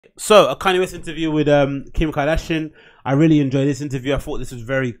So, a Kanye West interview with Kim Kardashian. I really enjoyed this interview. I thought this was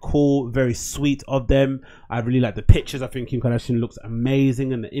very cool, very sweet of them. I really like the pictures. I think Kim Kardashian looks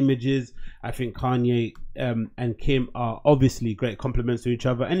amazing and the images. I think Kanye and Kim are obviously great compliments to each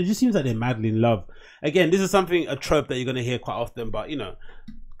other. And it just seems like they're madly in love. Again, this is a trope that you're going to hear quite often. But, you know,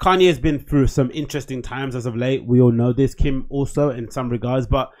 Kanye has been through some interesting times as of late. We all know this. Kim also in some regards.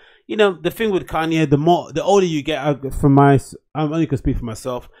 But, you know, the thing with Kanye, the older you get, I'm only gonna speak for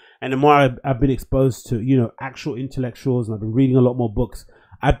myself, and the more I've been exposed to, you know, actual intellectuals, and I've been reading a lot more books.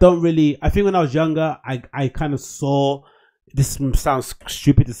 I think when I was younger, I kind of saw, this sounds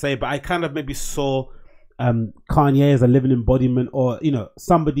stupid to say, but I kind of maybe saw Kanye as a living embodiment, or, you know,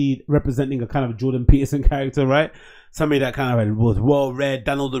 somebody representing a kind of Jordan Peterson character, right? Somebody that kind of was well read,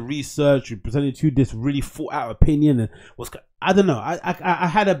 done all the research, presented to this really thought out opinion, and was, I don't know,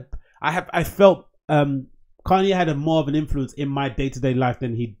 I felt Kanye had more of an influence in my day-to-day life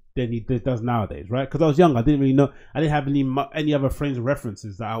than he does nowadays, right? Because I was young, I didn't really know, I didn't have any other frames of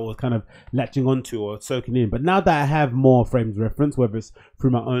references that I was kind of latching onto or soaking in. But now that I have more frames of reference, whether it's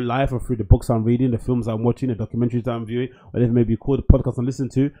through my own life or through the books I'm reading, the films I'm watching, the documentaries that I'm viewing, whatever it may be called, the podcast I'm listening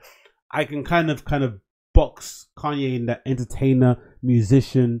to, I can kind of box Kanye in that entertainer,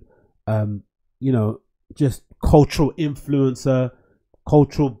 musician, you know, just cultural influencer,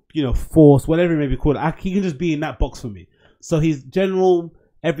 cultural, you know, force, whatever it may be called. He can just be in that box for me. So his general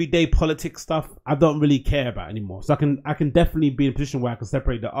everyday politics stuff, I don't really care about anymore. So I can definitely be in a position where I can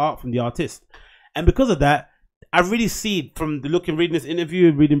separate the art from the artist. And because of that, I really see from the look and reading this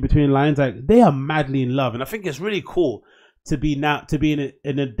interview, reading between lines, like they are madly in love. And I think it's really cool to be in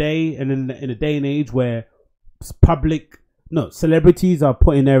a day and age where celebrities are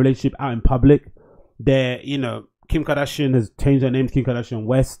putting their relationship out in public. They're, you know, Kim Kardashian has changed her name to Kim Kardashian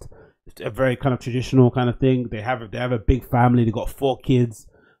West. It's a very kind of traditional kind of thing. They have a big family. They got 4 kids,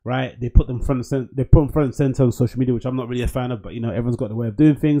 right? They put them front and center on social media, which I'm not really a fan of. But, you know, everyone's got their way of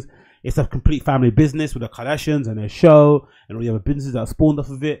doing things. It's a complete family business with the Kardashians and their show and all the other businesses that are spawned off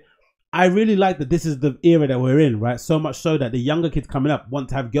of it. I really like that this is the era that we're in, right? So much so that the younger kids coming up want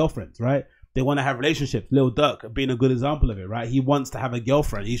to have girlfriends, right? They want to have relationships. Lil Durk being a good example of it, right? He wants to have a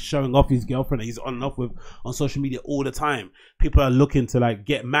girlfriend. He's showing off his girlfriend that he's on and off with on social media all the time. People are looking to like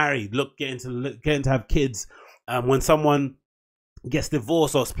get married, getting to have kids. When someone gets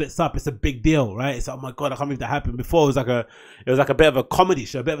divorced or splits up, it's a big deal, right? It's like, oh my god, I can't believe that happened. Before it was like a bit of a comedy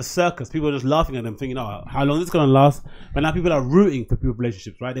show, a bit of a circus. People are just laughing at them, thinking, oh, how long is this gonna last? But now people are rooting for people's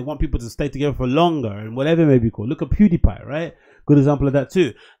relationships, right? They want people to stay together for longer and whatever it may be called. Look at PewDiePie, right? Good example of that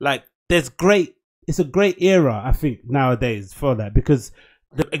too. Like, it's a great era, I think, nowadays for that, because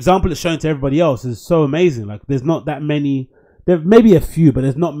the example it's showing to everybody else is so amazing. Like, there's not that many, there may be a few, but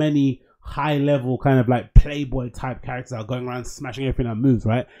there's not many high level kind of like playboy type characters that are going around smashing everything that moves,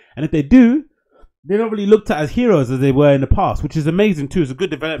 right? And if they do, they're not really looked at as heroes as they were in the past, which is amazing too. It's a good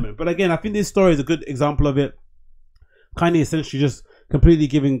development. But again, I think this story is a good example of it. Kanye essentially just completely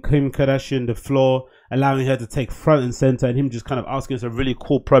giving Kim Kardashian the floor, allowing her to take front and center, and him just kind of asking some really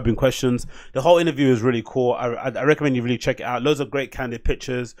cool probing questions. The whole interview is really cool. I recommend you really check it out. Loads of great candid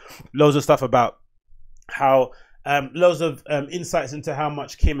pictures, loads of stuff about how loads of insights into how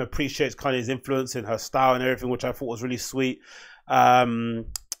much Kim appreciates Kanye's influence in her style and everything, which I thought was really sweet. Oh,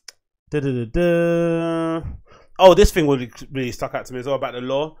 this thing really stuck out to me as well about the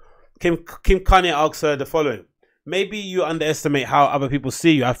law. Kanye asks her the following: maybe you underestimate how other people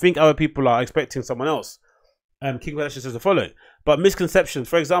see you. I think other people are expecting someone else. Kim Kardashian says the following: but misconceptions.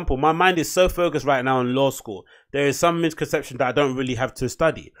 For example, my mind is so focused right now on law school. There is some misconception that I don't really have to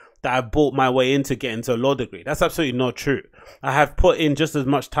study, that I bought my way into getting to a law degree. That's absolutely not true. I have put in just as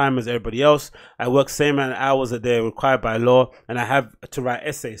much time as everybody else. I work the same amount of hours that they're required by law, and I have to write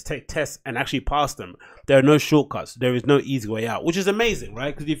essays, take tests, and actually pass them. There are no shortcuts. There is no easy way out, which is amazing,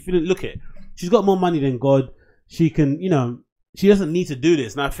 right? Because if you look at it, she's got more money than God. She can, you know, she doesn't need to do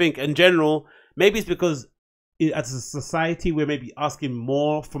this. And I think in general, maybe it's because as a society, we're maybe asking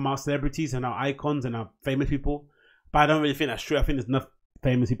more from our celebrities and our icons and our famous people. But I don't really think that's true. I think there's enough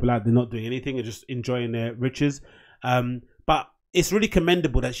famous people out there not doing anything and just enjoying their riches. But it's really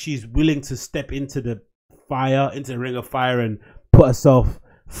commendable that she's willing to step into the ring of fire, and put herself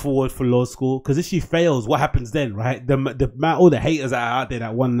forward for law school. Because if she fails, what happens then, right? All the haters that are out there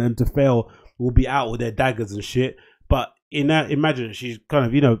that want them to fail will be out with their daggers and shit. But in that, imagine she's kind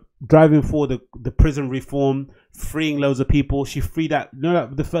of, you know, driving for the prison reform, freeing loads of people. She freed that, you know,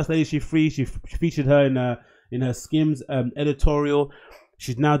 that the first lady she freed, she featured her in her Skims editorial.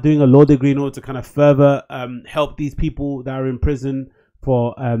 She's now doing a law degree in order to kind of further help these people that are in prison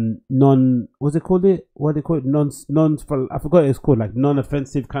for what's it called, what they call it, non for, I forgot what it's called, like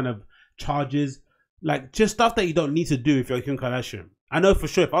non-offensive kind of charges, like just stuff that you don't need to do if you're Kim Kardashian. I know for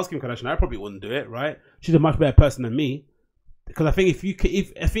sure if I was Kim Kardashian, I probably wouldn't do it, right? She's a much better person than me, because I think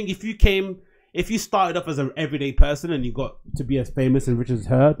if you started off as an everyday person and you got to be as famous and rich as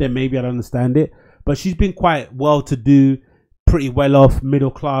her, then maybe I'd understand it. But she's been quite well to do, pretty well off, middle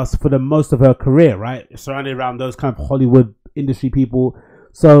class for the most of her career, right? Surrounded around those kind of Hollywood industry people.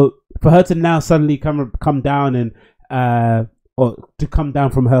 So for her to now suddenly come down and or to come down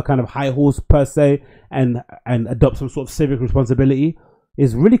from her kind of high horse per se and adopt some sort of civic responsibility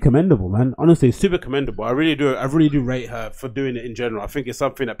is really commendable, man. Honestly, it's super commendable. I really do rate her for doing it in general. I think it's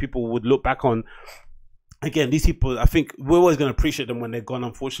something that people would look back on. Again, these people, I think we're always going to appreciate them when they're gone,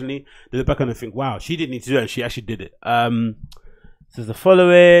 unfortunately. They look back on and think, wow, she didn't need to do it and she actually did it. So the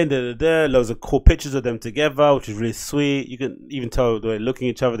following, loads of cool pictures of them together, which is really sweet. You can even tell they're looking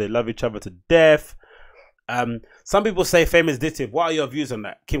at each other, they love each other to death. Some people say fame is addictive. What are your views on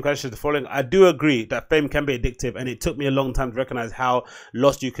that? Kim Kardashian, the following. I do agree that fame can be addictive, and it took me a long time to recognize how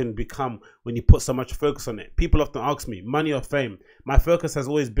lost you can become when you put so much focus on it. People often ask me, money or fame? My focus has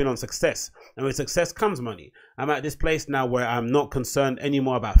always been on success, and with success comes money. I'm at this place now where I'm not concerned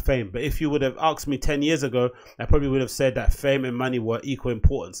anymore about fame, but if you would have asked me 10 years ago, I probably would have said that fame and money were equal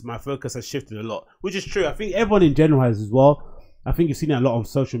importance. My focus has shifted a lot, which is true. I think everyone in general has as well. I think you've seen it a lot on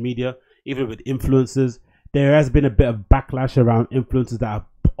social media, even with influencers. There has been a bit of backlash around influencers that are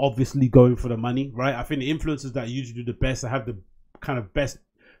obviously going for the money, right? I think the influencers that usually do the best, that have the kind of best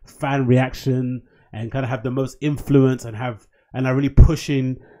fan reaction and kind of have the most influence and are really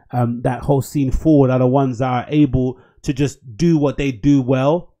pushing that whole scene forward, are the ones that are able to just do what they do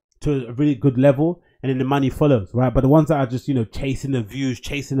well to a really good level, and then the money follows, right? But the ones that are just, you know, chasing the views,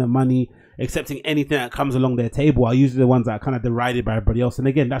 chasing the money, accepting anything that comes along their table are usually the ones that are kind of derided by everybody else. And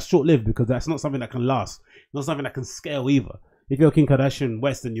again, that's short-lived, because that's not something that can last. It's not something that can scale either. If you're Kim Kardashian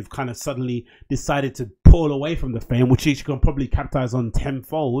West and you've kind of suddenly decided to pull away from the fame, which you can probably capitalize on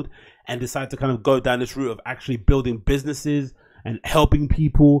tenfold, and decide to kind of go down this route of actually building businesses and helping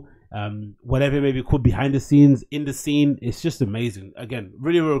people, whatever it may be called, behind the scenes, in the scene, it's just amazing. Again,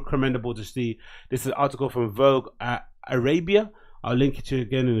 really, really commendable to see. This is an article from Vogue Arabia. I'll link it to you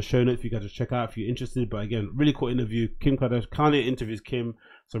again in the show notes for you guys to check out if you're interested. But again, really cool interview. Kim Kardashian, Kanye interviews Kim.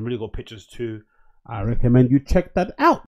 Some really good pictures too. I recommend you check that out.